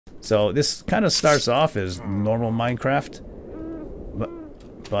So this kind of starts off as normal Minecraft,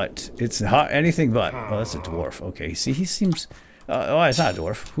 but it's hot, anything but. Oh, that's a dwarf. Okay, see, he seems. Oh, it's not a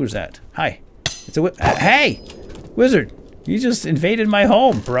dwarf. Who's that? Hi. It's a hey, wizard! You just invaded my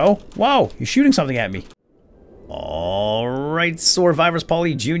home, bro. Whoa, you're shooting something at me. Alright, Survivors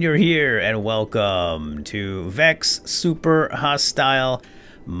Paulie Jr. here, and welcome to Vex Super Hostile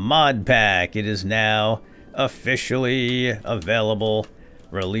Modpack. It is now officially available.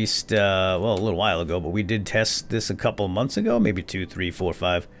 Released, well, a little while ago, but we did test this a couple months ago. Maybe 2, 3, 4,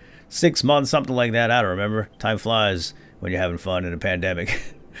 5, 6 months, something like that. I don't remember. Time flies when you're having fun in a pandemic.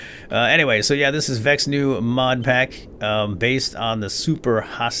 Anyway, so yeah, this is Vex new Modpack, based on the Super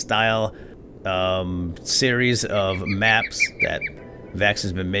Hostile series of maps that Vex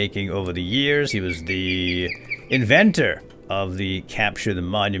has been making over the years. He was the inventor of the Capture the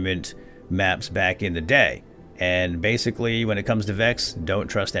Monument maps back in the day. And basically, when it comes to Vex, don't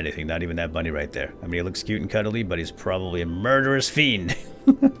trust anything, not even that bunny right there. I mean, he looks cute and cuddly, but he's probably a murderous fiend.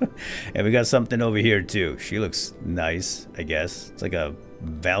 And we got something over here, too. She looks nice, I guess. It's like a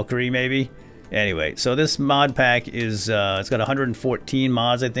Valkyrie, maybe? Anyway, so this mod pack is, it's got 114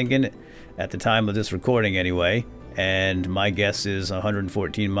 mods, I think, in it. At the time of this recording, anyway. And my guess is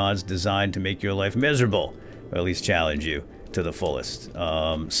 114 mods designed to make your life miserable. Or at least challenge you to the fullest.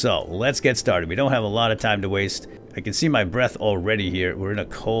 So, let's get started. We don't have a lot of time to waste. I can see my breath already here. We're in a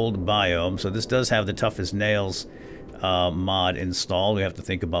cold biome, so this does have the toughest nails mod installed. We have to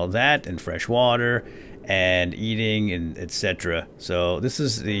think about that, and fresh water, and eating, and etc. So this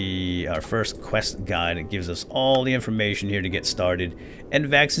is our first quest guide. It gives us all the information here to get started. And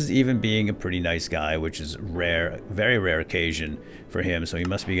Vex is even being a pretty nice guy, which is rare, very rare occasion for him. So he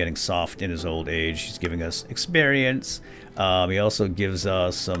must be getting soft in his old age. He's giving us experience. He also gives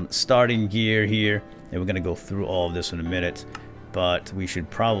us some starting gear here, and we're going to go through all of this in a minute. But we should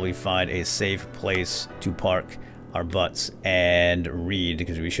probably find a safe place to park our butts and read,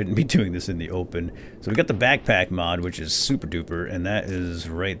 because we shouldn't be doing this in the open. So we got the backpack mod, which is super duper, and that is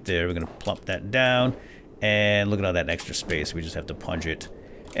right there. We're gonna plop that down, and look at all that extra space. We just have to punch it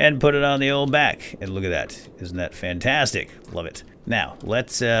and put it on the old back, and look at that. Isn't that fantastic? Love it. Now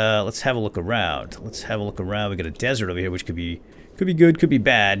let's have a look around. Let's have a look around. We got a desert over here, which could be good, could be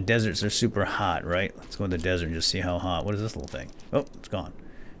bad. Deserts are super hot, right? Let's go in the desert and just see how hot. What is this little thing? Oh, it's gone.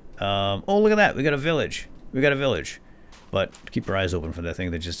 Oh, look at that. We got a village. We got a village, but keep your eyes open for that thing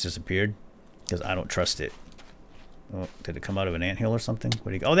that just disappeared, because I don't trust it. Oh, did it come out of an anthill or something?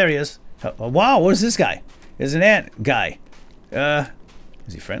 Where'd he go? Oh, there he is. Oh, wow, what is this guy? It's an ant guy.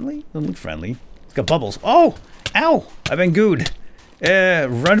 Is he friendly? Doesn't look friendly. He's got bubbles. Oh, ow! I've been gooed.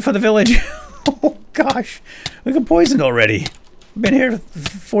 Run for the village. Oh gosh, we got poisoned already. We've been here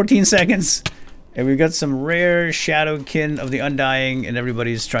 14 seconds, and we've got some rare shadowkin of the Undying, and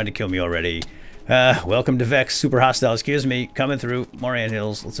everybody's trying to kill me already. Welcome to Vex Super Hostile. Excuse me, coming through. More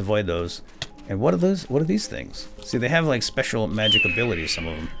anthills. Let's avoid those. And what are those? What are these things? See, they have like special magic abilities, some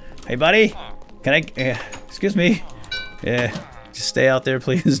of them. Hey, buddy, can I? Excuse me. Just stay out there,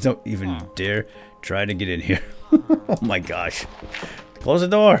 please. Don't even dare try to get in here. Oh my gosh! Close the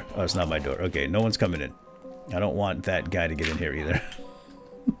door. Oh, it's not my door. Okay, no one's coming in. I don't want that guy to get in here either.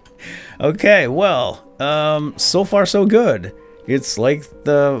 Okay, well, so far so good. It's like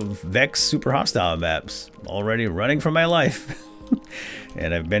the Vex Super Hostile maps. Already running for my life.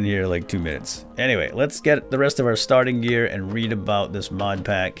 And I've been here like 2 minutes. Anyway, let's get the rest of our starting gear and read about this mod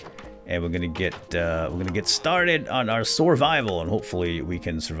pack. And we're gonna get started on our survival, and hopefully we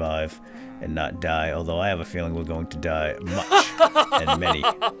can survive and not die. Although I have a feeling we're going to die much and many.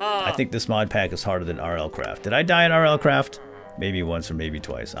 I think this mod pack is harder than RL Craft. Did I die in RL Craft? Maybe once or maybe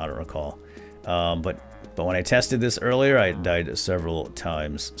twice. I don't recall. But when I tested this earlier, I died several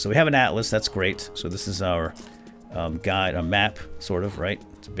times. So we have an atlas, that's great. So this is our guide, a map, sort of, right?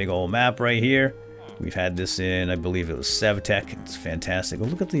 It's a big old map right here. We've had this in, I believe it was SevTech. It's fantastic. Oh,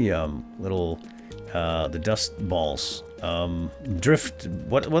 look at the little, the dust balls. Drift,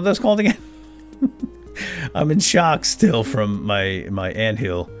 what are those called again? I'm in shock still from my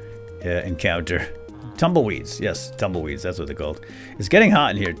anthill encounter. Tumbleweeds, yes, tumbleweeds, that's what they're called. It's getting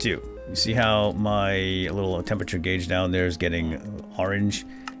hot in here, too. You see how my little temperature gauge down there is getting orange?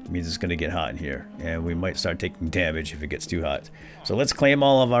 It means it's going to get hot in here, and we might start taking damage if it gets too hot. So let's claim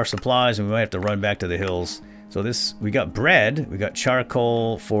all of our supplies, and we might have to run back to the hills. So we got bread, we got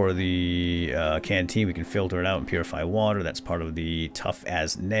charcoal for the canteen. We can filter it out and purify water. That's part of the Tough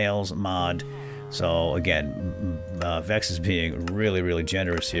as Nails mod. So again, Vex is being really, really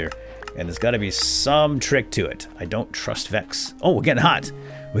generous here. And there's got to be some trick to it. I don't trust Vex. Oh, we're getting hot.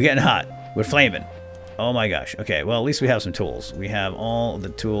 We're getting hot. We're flaming. Oh my gosh. Okay, well, at least we have some tools. We have all the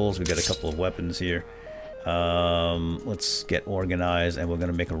tools. We got a couple of weapons here. Let's get organized, and we're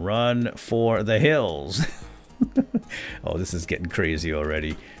going to make a run for the hills. Oh, this is getting crazy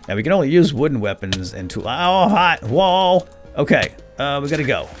already. Now, we can only use wooden weapons and tools. Oh, hot! Whoa! Okay, we gotta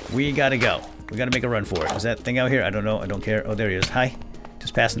go. We gotta go. We gotta make a run for it. Is that thing out here? I don't know. I don't care. Oh, there he is. Hi.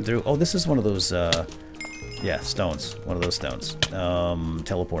 Just passing through. Oh, this is one of those, yeah, stones. One of those stones.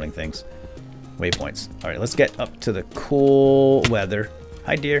 Teleporting things. Waypoints. Alright, let's get up to the cool weather.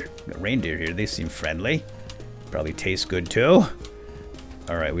 Hi, deer. We got reindeer here. They seem friendly. Probably taste good, too.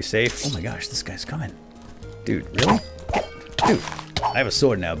 Alright, we safe? Oh my gosh, this guy's coming. Dude, really? Dude, I have a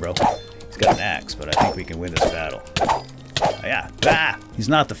sword now, bro. He's got an axe, but I think we can win this battle. Oh, yeah. Ah! He's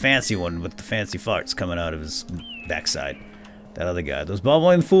not the fancy one with the fancy farts coming out of his backside. That other guy. Those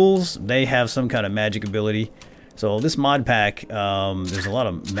bubbling fools, they have some kind of magic ability. So this mod pack, there's a lot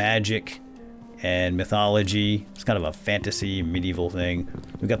of magic and mythology. It's kind of a fantasy medieval thing.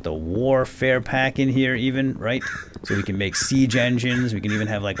 We got the warfare pack in here even, right? So we can make siege engines. We can even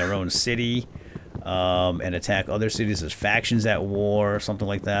have like our own city and attack other cities as factions at war, something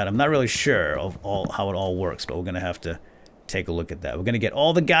like that. I'm not really sure of how it all works, but we're gonna have to take a look at that. We're gonna get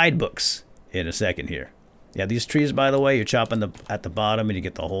all the guidebooks in a second here. Yeah, these trees, by the way, you're chopping at the bottom and you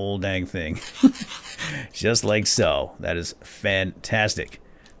get the whole dang thing. Just like so. That is fantastic.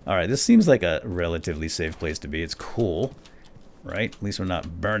 Alright, this seems like a relatively safe place to be. It's cool, right? At least we're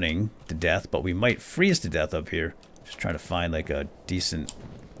not burning to death, but we might freeze to death up here. Just trying to find like a decent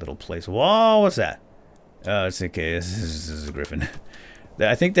little place. Whoa, what's that? Oh, it's okay. This is a griffin.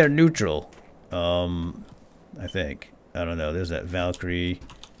 I think they're neutral. I think. I don't know. There's that Valkyrie.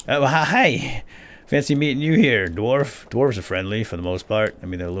 Oh, hi! Fancy meeting you here, dwarf. Dwarves are friendly for the most part. I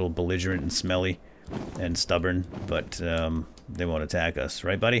mean, they're a little belligerent and smelly and stubborn, but they won't attack us.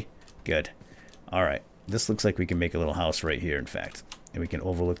 Right, buddy? Good. Alright. This looks like we can make a little house right here, in fact. And we can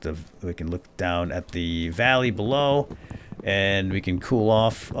overlook we can look down at the valley below, and we can cool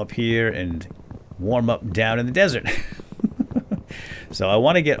off up here and warm up down in the desert. So I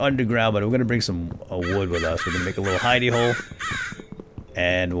want to get underground, but we're going to bring some wood with us. We're going to make a little hidey hole,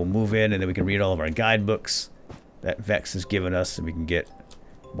 and we'll move in, and then we can read all of our guidebooks that Vex has given us, so we can get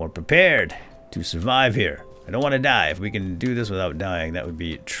more prepared to survive here. I don't want to die. If we can do this without dying, that would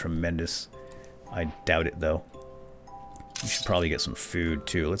be tremendous. I doubt it, though. We should probably get some food,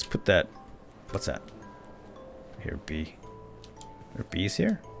 too. Let's put that... What's that? Here, bee. Are there bees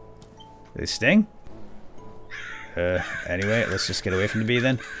here? Do they sting? Anyway, let's just get away from the bee,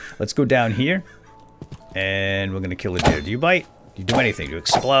 then. Let's go down here, and we're going to kill a deer. Do you bite? Do you do anything? Do you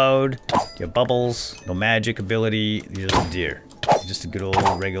explode? Do you have bubbles? No magic ability? You're just a deer. You're just a good old,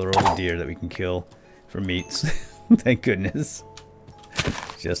 regular old deer that we can kill for meats. Thank goodness.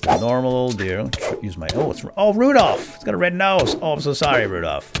 Just a normal old deer. Use my... Oh, Rudolph! It's got a red nose. Oh, I'm so sorry,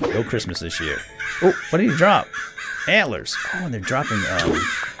 Rudolph. No Christmas this year. Oh, what did he drop? Antlers. Oh, and they're dropping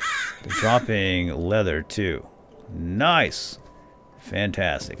leather, too. Nice.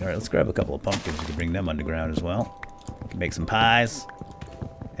 Fantastic. All right, let's grab a couple of pumpkins. We can bring them underground as well. We can make some pies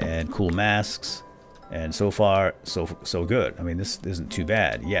and cool masks. And so far, so good. I mean, this isn't too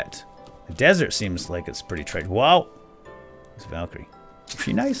bad yet. The desert seems like it's pretty Wow! It's Valkyrie. Is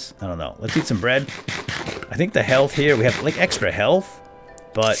she nice? I don't know. Let's eat some bread. I think the health here, we have like extra health,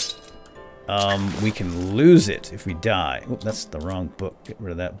 but we can lose it if we die. Oh, that's the wrong book. Get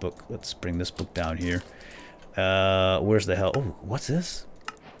rid of that book. Let's bring this book down here. Where's the hell? Oh, what's this?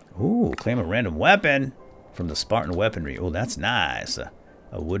 Ooh, claim a random weapon from the Spartan weaponry. Oh, that's nice.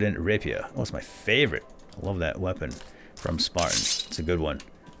 A wooden rapier. Oh, it's my favorite. I love that weapon from Spartan. It's a good one.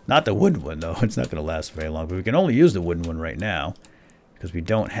 Not the wooden one, though. It's not going to last very long. But we can only use the wooden one right now because we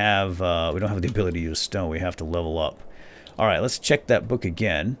don't have the ability to use stone. We have to level up. All right, let's check that book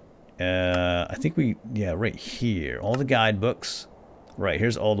again. I think right here. All the guidebooks. Right,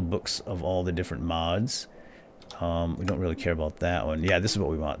 here's all the books of all the different mods. We don't really care about that one. Yeah, this is what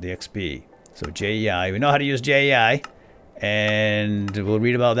we want, the XP. So JEI, we know how to use JEI, and we'll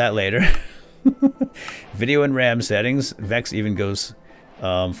read about that later. Video and RAM settings. Vex even goes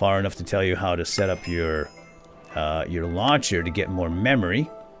far enough to tell you how to set up your launcher to get more memory,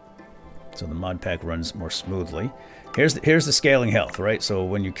 so the mod pack runs more smoothly. Here's the scaling health, right? So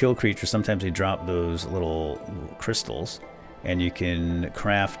when you kill creatures, sometimes they drop those little crystals, and you can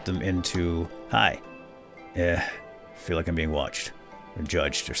craft them into... Hi. I feel like I'm being watched or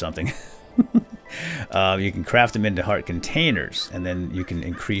judged or something. You can craft them into heart containers, and then you can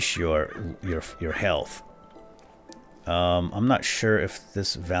increase your health. I'm not sure if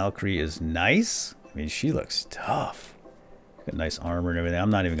this Valkyrie is nice. I mean, she looks tough. Got nice armor and everything.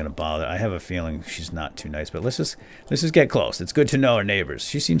 I'm not even gonna bother. I have a feeling she's not too nice, but let's just get close. It's good to know our neighbors.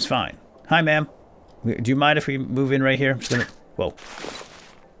 She seems fine. Hi, ma'am. Do you mind if we move in right here? I'm just gonna. Whoa.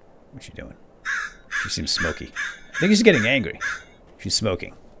 What's she doing? She seems smoky. I think she's getting angry. She's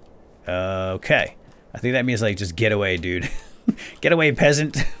smoking. Okay. I think that means like just get away, dude. Get away,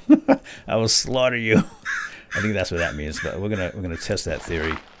 peasant. I will slaughter you. I think that's what that means. But we're gonna test that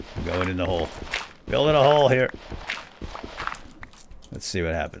theory. We're going in the hole. Building a hole here. Let's see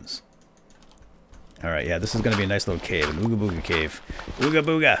what happens. All right, yeah, this is gonna be a nice little cave, an ooga booga cave. Ooga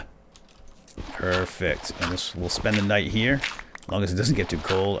booga. Perfect. And this we'll spend the night here, as long as it doesn't get too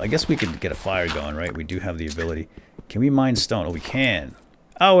cold. I guess we could get a fire going, right? We do have the ability. Can we mine stone? Oh, we can.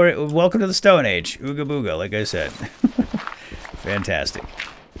 Oh, welcome to the Stone Age. Ooga booga, like I said. Fantastic.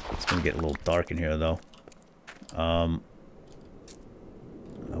 It's gonna get a little dark in here, though. I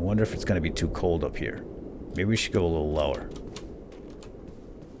wonder if it's gonna be too cold up here. Maybe we should go a little lower.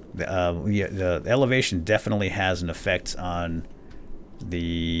 Yeah, the elevation definitely has an effect on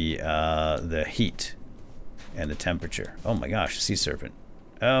the heat and the temperature. Oh my gosh, sea serpent.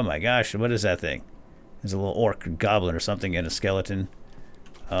 Oh my gosh, what is that thing? There's a little orc goblin or something and a skeleton.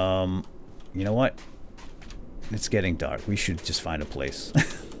 You know what? It's getting dark. We should just find a place.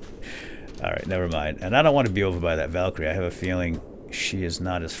 Alright, never mind. And I don't want to be over by that Valkyrie. I have a feeling she is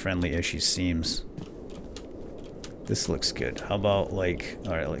not as friendly as she seems. This looks good. How about like,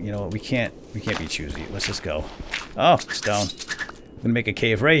 alright, you know what? We can't be choosy. Let's just go. Oh, stone. I'm gonna make a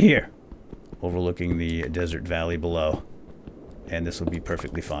cave right here, overlooking the desert valley below. And this will be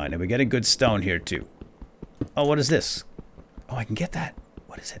perfectly fine. And we get a good stone here too. Oh, what is this? Oh, I can get that.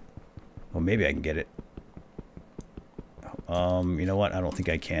 What is it? Oh, maybe I can get it. You know what? I don't think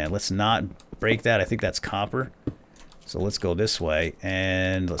I can. Let's not break that. I think that's copper. So let's go this way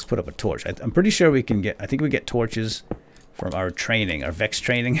and let's put up a torch. I'm pretty sure we can get, I think we get torches from our training, our Vex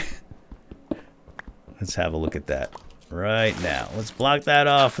training. Let's have a look at that right now. Let's block that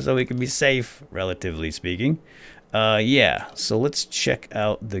off so we can be safe, relatively speaking. Yeah, so let's check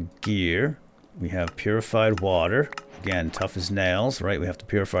out the gear. We have purified water. Again, tough as nails, right? We have to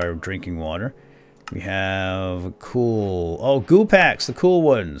purify our drinking water. We have cool... Oh, goo packs, the cool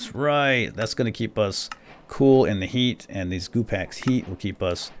ones. Right, that's going to keep us cool in the heat, and these goo packs heat will keep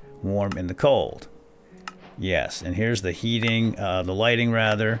us warm in the cold. Yes, and here's the heating, the lighting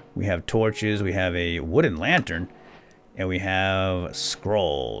rather. We have torches, we have a wooden lantern, and we have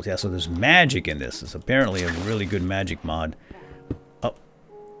scrolls. Yeah, so there's magic in this. It's apparently a really good magic mod. Oh,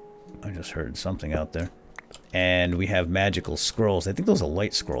 I just heard something out there. And we have magical scrolls. I think those are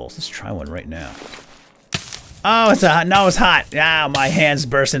light scrolls. Let's try one right now. Oh, it's hot. No, it's hot. Ah, my hands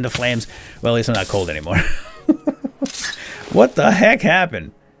burst into flames. Well, at least I'm not cold anymore. What the heck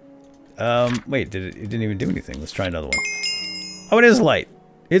happened? Wait, it didn't even do anything. Let's try another one. Oh, it is light.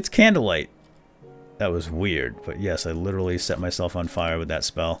 It's candlelight. That was weird. But yes, I literally set myself on fire with that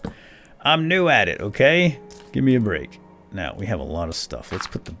spell. I'm new at it, okay? Give me a break. Now, we have a lot of stuff. Let's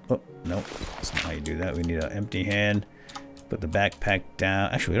put the... Oh, nope. That's not how you do that. We need an empty hand. Put the backpack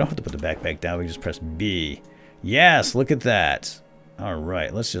down. Actually, we don't have to put the backpack down. We just press B. Yes, look at that. All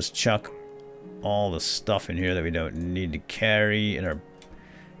right, let's just chuck all the stuff in here that we don't need to carry in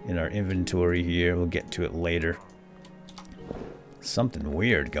our inventory here. We'll get to it later. Something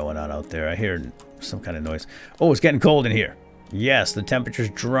weird going on out there. I hear some kind of noise. Oh, it's getting cold in here. Yes, the temperature's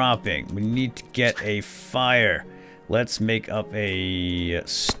dropping. We need to get a fire. Let's make up a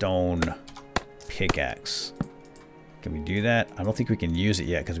stone pickaxe. Can we do that? I don't think we can use it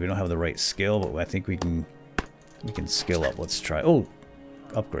yet because we don't have the right skill, but I think we can skill up. Let's try. Oh,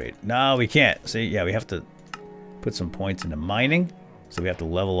 upgrade. No, we can't. See, yeah, we have to put some points into mining, so we have to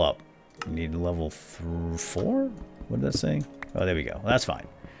level up. We need level 4? What did that say? Oh, there we go. That's fine.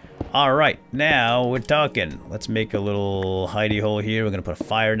 All right, now we're talking. Let's make a little hidey hole here. We're going to put a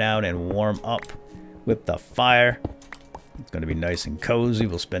fire down and warm up with the fire. It's going to be nice and cozy.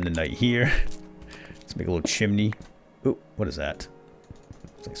 We'll spend the night here. Let's make a little chimney. Ooh, what is that?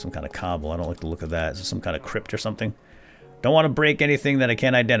 It's like some kind of cobble. I don't like the look of that. Is it some kind of crypt or something? Don't want to break anything that I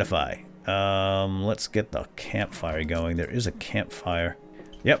can't identify. Let's get the campfire going. There is a campfire.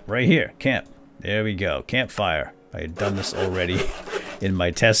 Yep, right here. Camp. There we go. Campfire. I had done this already in my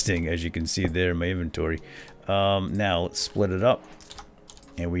testing, as you can see there in my inventory. Now, let's split it up.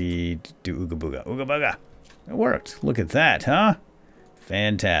 And we do ooga booga. Ooga booga. It worked. Look at that, huh?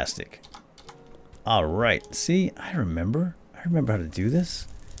 Fantastic. All right. See, I remember how to do this.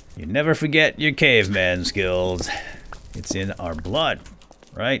 You never forget your caveman skills. It's in our blood,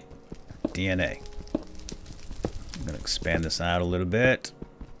 right? DNA. I'm going to expand this out a little bit.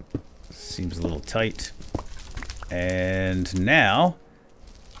 Seems a little tight. And now,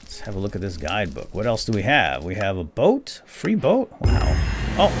 let's have a look at this guidebook. What else do we have? We have a boat? Free boat?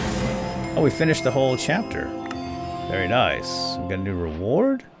 Wow. Oh, we finished the whole chapter. Very nice. We got a new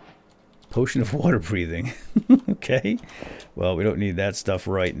reward? Potion of water breathing. Okay. Well, we don't need that stuff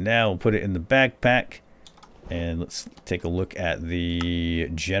right now. We'll put it in the backpack. And let's take a look at the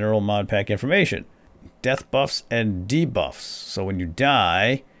general mod pack information. Death buffs and debuffs. So when you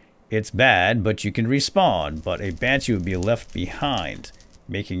die, it's bad, but you can respawn. But a banshee would be left behind,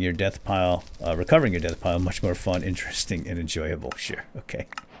 making your death pile, recovering your death pile much more fun, interesting, and enjoyable. Sure. Okay.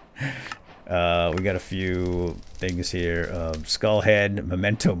 We got a few things here. Skull head,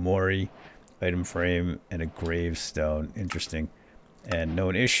 memento mori, item frame, and a gravestone. Interesting. And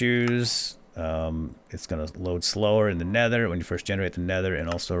known issues. It's going to load slower in the nether when you first generate the nether, and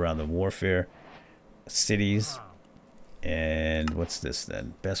also around the warfare cities. And what's this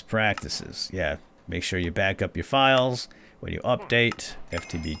then? Best practices. Yeah, make sure you back up your files when you update.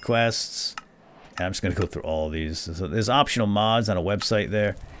 FTB quests. And I'm just going to go through all of these. So there's optional mods on a website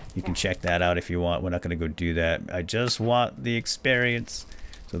there. You can check that out if you want. We're not going to go do that. I just want the experience.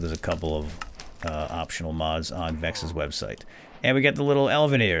 So there's a couple of optional mods on Vex's website. And we got the little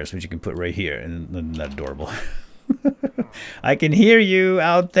elven ears, which you can put right here. And isn't that adorable? I can hear you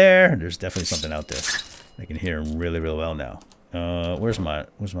out there. There's definitely something out there. I can hear him really, really well now. Where's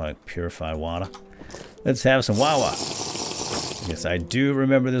my purified water? Let's have some Wawa. Yes, I do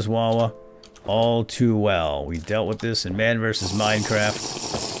remember this Wawa all too well. We dealt with this in Man vs.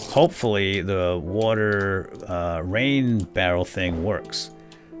 Minecraft. Hopefully the water rain barrel thing works.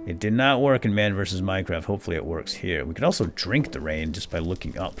 It did not work in Man vs. Minecraft. Hopefully it works here. We can also drink the rain just by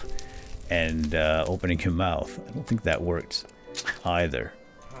looking up and opening your mouth. I don't think that worked either.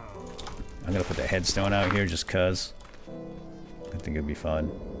 I'm gonna put the headstone out here just cause. I think it'd be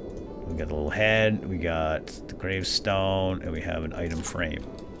fun. We got the little head, we got the gravestone, and we have an item frame.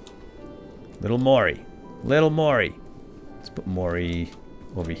 Little Mori. Little Mori. Let's put Mori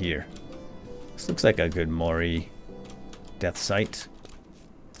over here. This looks like a good Mori death site.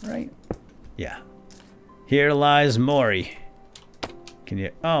 Right? Yeah. Here lies Mori. Can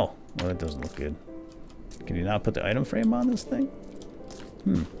you... Oh. Well, that doesn't look good. Can you not put the item frame on this thing?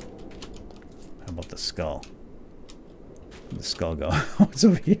 How about the skull? Where'd the skull go? Oh, it's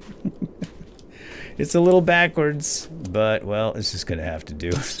over here. It's a little backwards, but, well, it's just gonna have to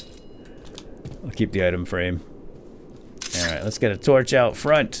do. I'll keep the item frame. Alright, let's get a torch out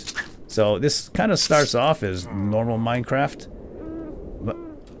front. So, this kind of starts off as normal Minecraft.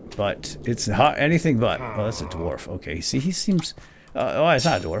 But it's hot, anything but. Oh, that's a dwarf. Okay, see, he seems... oh, it's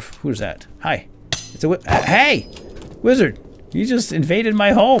not a dwarf. Who's that? Hi. It's a hey! Wizard! You just invaded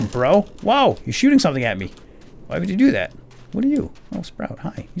my home, bro. Whoa, you're shooting something at me. Why would you do that? What are you? Oh, Sprout,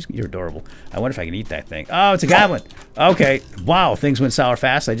 hi. You're adorable. I wonder if I can eat that thing. Oh, it's a goblin. Okay. Wow, things went sour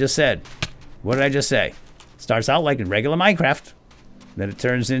fast. I just said. What did I just say? Starts out like in regular Minecraft. Then it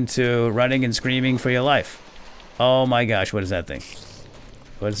turns into running and screaming for your life. Oh my gosh, what is that thing?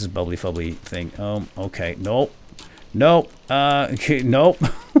 What is this bubbly fubbly thing? Okay. Nope. Nope. Okay, nope.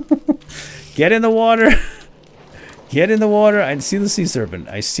 Get in the water. Get in the water. I see the sea serpent.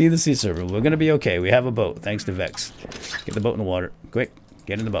 I see the sea serpent. We're going to be okay. We have a boat, thanks to Vex. Get the boat in the water. Quick.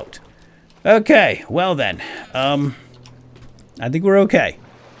 Get in the boat. Okay. Well then. I think we're okay.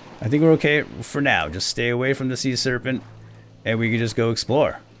 I think we're okay for now. Just stay away from the sea serpent. And we can just go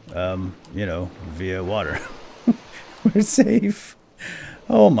explore. You know, via water. We're safe.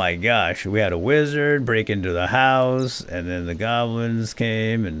 Oh my gosh. We had a wizard break into the house. And then the goblins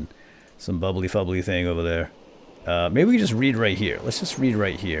came. And some bubbly fubbly thing over there. Maybe we can just read right here. Let's just read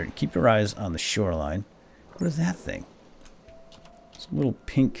right here. Keep your eyes on the shoreline. What is that thing? It's a little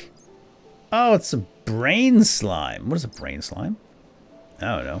pink... Oh, it's a brain slime. What is a brain slime?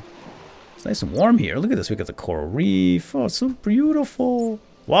 I don't know. It's nice and warm here. Look at this. We got the coral reef. Oh, it's so beautiful.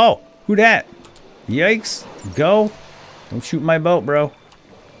 Whoa. Who dat? Yikes. Go. Don't shoot my boat, bro.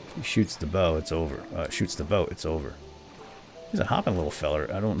 He shoots the bow. It's over. Shoots the boat. It's over. He's a hopping little feller.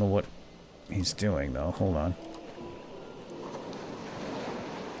 I don't know what he's doing, though. Hold on.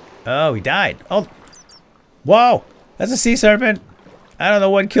 Oh, he died. Oh. Whoa. That's a sea serpent. I don't know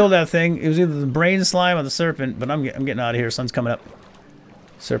what killed that thing. It was either the brain slime or the serpent, but I'm getting out of here. Sun's coming up.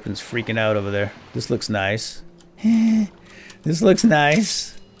 Serpent's freaking out over there. This looks nice. This looks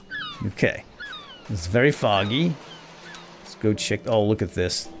nice. Okay. It's very foggy. Let's go check. Oh, look at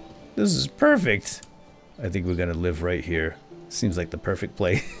this. This is perfect. I think we're going to live right here. Seems like the perfect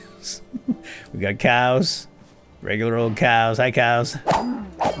place. We got cows. Regular old cows. Hi, cows.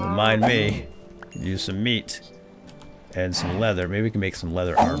 Don't mind me. Could use some meat. And some leather. Maybe we can make some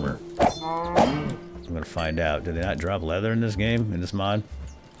leather armor. I'm gonna find out. Did they not drop leather in this game, in this mod?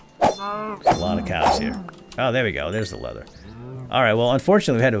 There's a lot of cows here. Oh, there we go. There's the leather. Alright, well,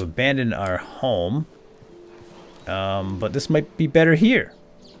 unfortunately, we had to abandon our home. But this might be better here.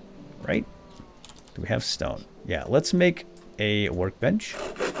 Right? Do we have stone? Yeah, let's make a workbench.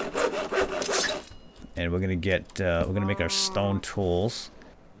 And we're gonna make our stone tools.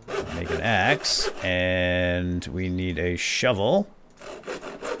 Make an axe. And we need a shovel.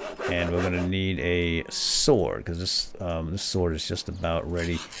 And we're gonna need a sword, because this sword is just about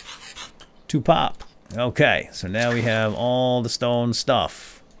ready to pop. Okay, so now we have all the stone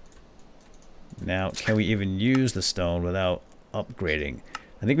stuff. Now, can we even use the stone without upgrading?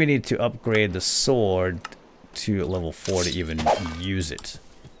 I think we need to upgrade the sword to level 4 to even use it.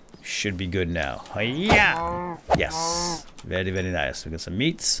 Should be good now. Hi-ya! Yes. Very, very nice. We got some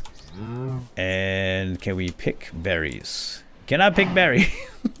meats. And can we pick berries? Cannot pick berries.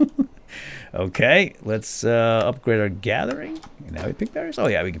 Okay, let's upgrade our gathering. And now we pick berries? Oh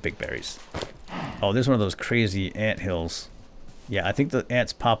yeah, we can pick berries. Oh, there's one of those crazy ant hills. Yeah, I think the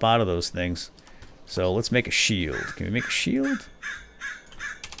ants pop out of those things. So let's make a shield. Can we make a shield?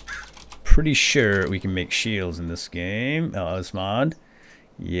 Pretty sure we can make shields in this game. Oh, this mod.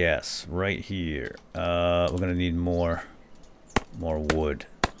 Yes, right here. We're gonna need more wood.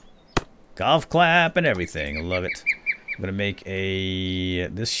 Golf clap and everything. I love it. I'm gonna make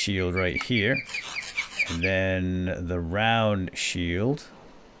this shield right here, and then the round shield.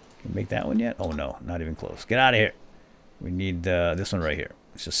 Can we make that one yet? Oh no, not even close. Get out of here. We need this one right here.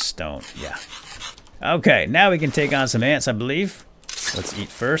 It's just stone. Yeah. Okay, now we can take on some ants, I believe. Let's eat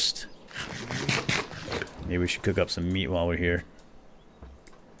first. Maybe we should cook up some meat while we're here.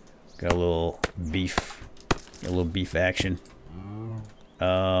 Got a little beef. Got a little beef action.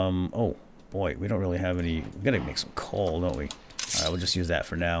 Oh boy, we don't really have any. We gotta make some coal, don't we? Alright, we'll just use that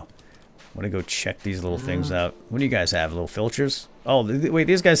for now. I wanna go check these little things out. What do you guys have? Little filchers? Oh, wait,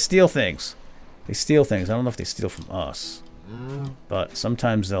 these guys steal things. They steal things. I don't know if they steal from us. But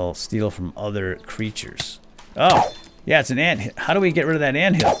sometimes they'll steal from other creatures. Oh, yeah, it's an ant. How do we get rid of that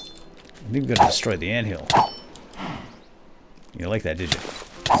anthill? I think we're gonna destroy the anthill. You didn't like that, did you?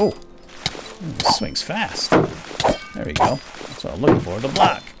 Oh, this swings fast. There we go. That's what I'm looking for. The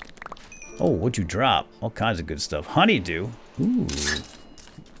block. Oh, what'd you drop? All kinds of good stuff. Honeydew. Ooh. I'm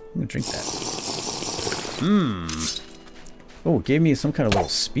gonna drink that. Mmm. Oh, it gave me some kind of little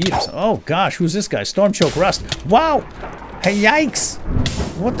speed or something. Oh gosh, who's this guy? Stormchoke Rust. Wow! Hey, yikes!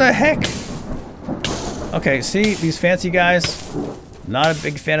 What the heck? Okay, see, these fancy guys? Not a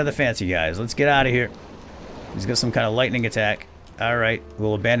big fan of the fancy guys. Let's get out of here. He's got some kind of lightning attack. Alright,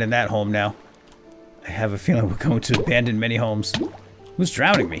 we'll abandon that home now. I have a feeling we're going to abandon many homes. Who's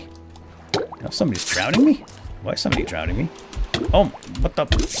drowning me? Oh, somebody's drowning me? Why is somebody drowning me? Oh, what the?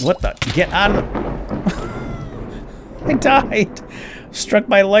 Get out of the... I died. Struck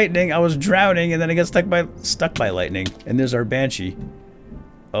by lightning. I was drowning, and then I got stuck by lightning. And there's our banshee.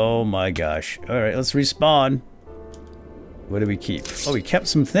 Oh my gosh. Alright, let's respawn. What do we keep? Oh, we kept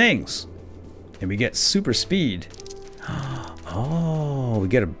some things. And we get super speed. Oh, we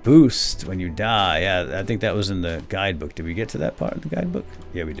get a boost when you die. Yeah, I think that was in the guidebook. Did we get to that part of the guidebook?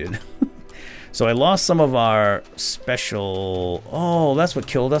 Yeah, we did. So I lost some of our special... Oh, that's what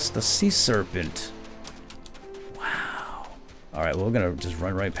killed us. The sea serpent. Wow. Alright, well, we're going to just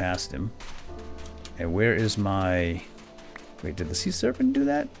run right past him. And where is my... Wait, did the sea serpent do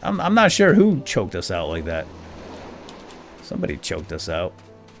that? I'm not sure who choked us out like that. Somebody choked us out.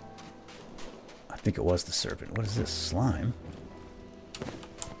 I think it was the serpent. What is this? Slime?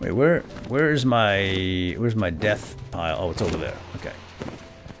 Wait, where's my death pile? Oh, it's over there. Okay.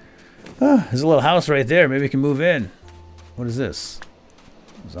 Ah, there's a little house right there. Maybe we can move in. What is this?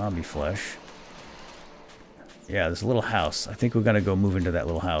 Zombie flesh. Yeah, there's a little house. I think we're gonna go move into that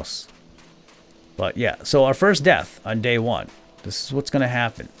little house. But yeah, so our first death on day 1. This is what's gonna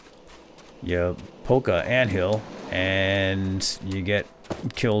happen. You poke a anthill and you get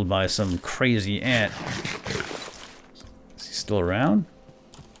killed by some crazy ant. Is he still around?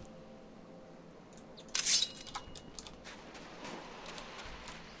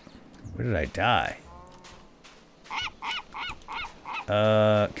 Where did I die?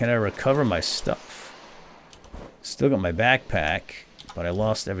 Can I recover my stuff? Still got my backpack, but I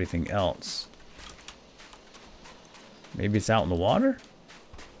lost everything else. Maybe it's out in the water?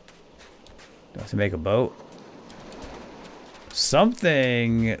 Do I have to make a boat?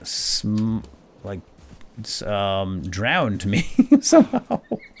 Something drowned me somehow.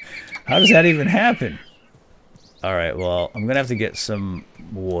 How does that even happen? Alright, well, I'm gonna have to get some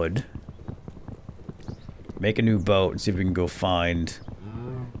wood. Make a new boat and see if we can go find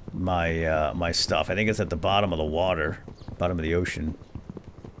my my stuff. I think it's at the bottom of the water, bottom of the ocean.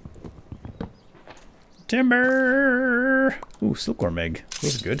 Timber! Ooh, silkworm egg.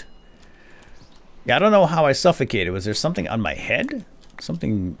 Those are good. Yeah, I don't know how I suffocated. Was there something on my head?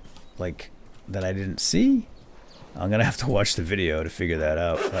 Something, like, that I didn't see? I'm gonna have to watch the video to figure that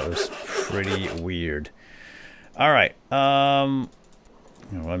out. That was pretty weird. Alright, I want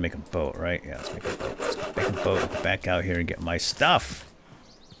to make a boat, right? Yeah, let's make a boat. Let's make a boat, get back out here and get my stuff.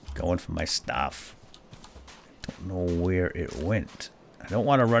 Going for my stuff. Don't know where it went. I don't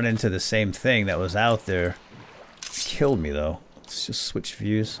want to run into the same thing that was out there. It killed me, though. Let's just switch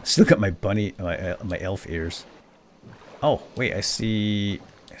views. I still got my bunny, my elf ears. Oh, wait, I see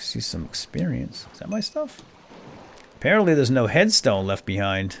some experience. Is that my stuff? Apparently there's no headstone left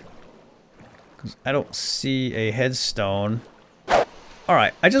behind. Because I don't see a headstone.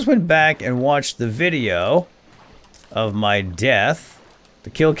 Alright, I just went back and watched the video of my death. The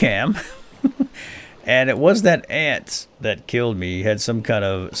kill cam. And it was that ant that killed me. He had some kind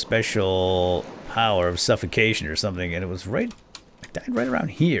of special power of suffocation or something. And it was right... I died right around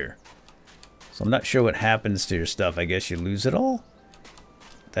here. So I'm not sure what happens to your stuff. I guess you lose it all?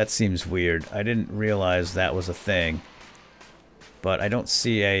 That seems weird. I didn't realize that was a thing. But I don't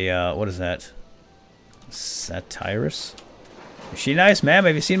see a... what is that? Satyrus? Is she nice, ma'am?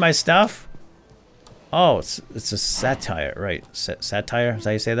 Have you seen my stuff? Oh, it's a satire, right? Satire? Is that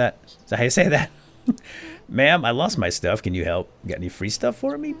how you say that? Is that how you say that? Ma'am, I lost my stuff. Can you help? Got any free stuff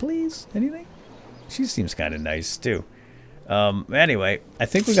for me, please? Anything? She seems kind of nice, too. Anyway, I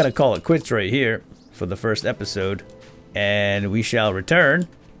think we're going to call it quits right here for the first episode. And we shall return.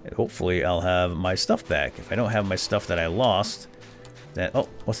 And hopefully, I'll have my stuff back. If I don't have my stuff that I lost, then... Oh,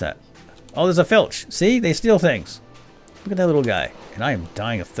 what's that? Oh, there's a filch. See? They steal things. Look at that little guy. And I am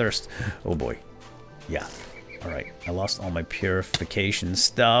dying of thirst. Oh, boy. Yeah. Alright. I lost all my purification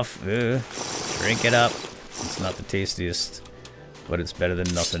stuff. Drink it up. It's not the tastiest, but it's better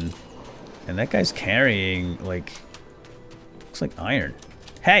than nothing. And that guy's carrying, like... Looks like iron.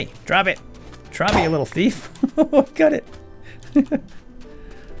 Hey! Drop it! Drop me, you little thief! Got it!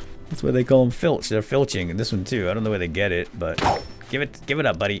 That's why they call them filch. They're filching. And this one, too. I don't know where they get it, but... Give it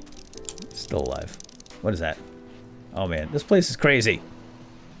up, buddy. Still alive. What is that? Oh man, this place is crazy.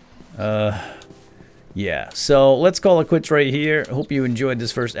 Yeah, so let's call it quits right here. Hope you enjoyed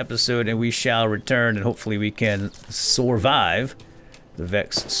this first episode, and we shall return, and hopefully we can survive the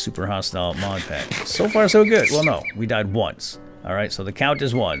Vex super hostile mod pack. So far, so good. Well, no, we died once. All right, so the count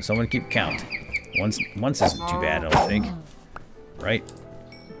is 1. So I'm gonna keep count. Once isn't too bad, I don't think. Right?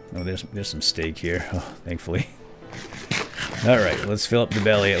 Oh, there's some steak here. Oh, thankfully. Alright, let's fill up the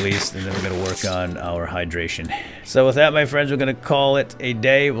belly at least, and then we're going to work on our hydration. So with that, my friends, we're going to call it a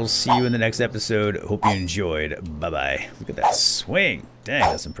day. We'll see you in the next episode. Hope you enjoyed. Bye-bye. Look at that swing. Dang,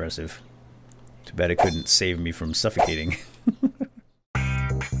 that's impressive. Too bad it couldn't save me from suffocating.